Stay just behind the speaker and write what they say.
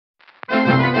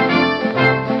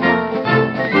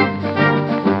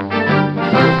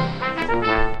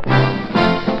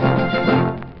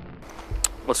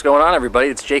What's going on, everybody?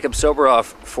 It's Jacob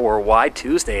Soboroff for Why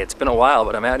Tuesday. It's been a while,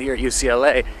 but I'm out here at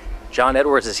UCLA. John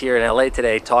Edwards is here in LA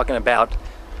today talking about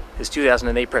his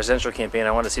 2008 presidential campaign.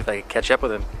 I wanted to see if I could catch up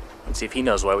with him and see if he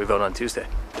knows why we vote on Tuesday.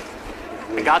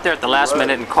 I got there at the last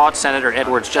minute and caught Senator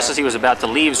Edwards just as he was about to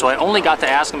leave, so I only got to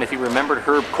ask him if he remembered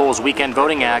Herb Kohl's Weekend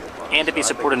Voting Act and if he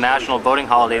supported a national voting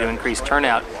holiday to increase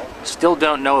turnout. Still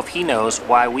don't know if he knows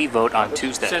why we vote on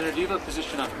Tuesday. Senator, do you have a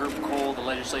position on Herb Kohl, the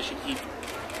legislation he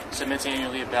submits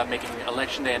annually about making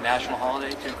Election Day a national holiday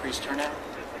to increase turnout?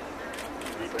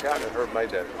 I forgot that Herb made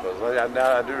that proposal.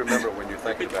 I do remember when you're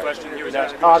thinking about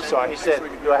it. Oh, I'm sorry. He said,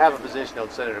 do I have a position on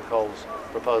Senator Kohl's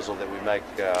proposal that we make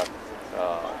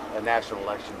a national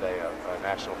election day a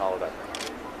national holiday?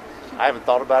 I haven't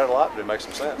thought about it a lot, but it makes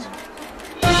some sense.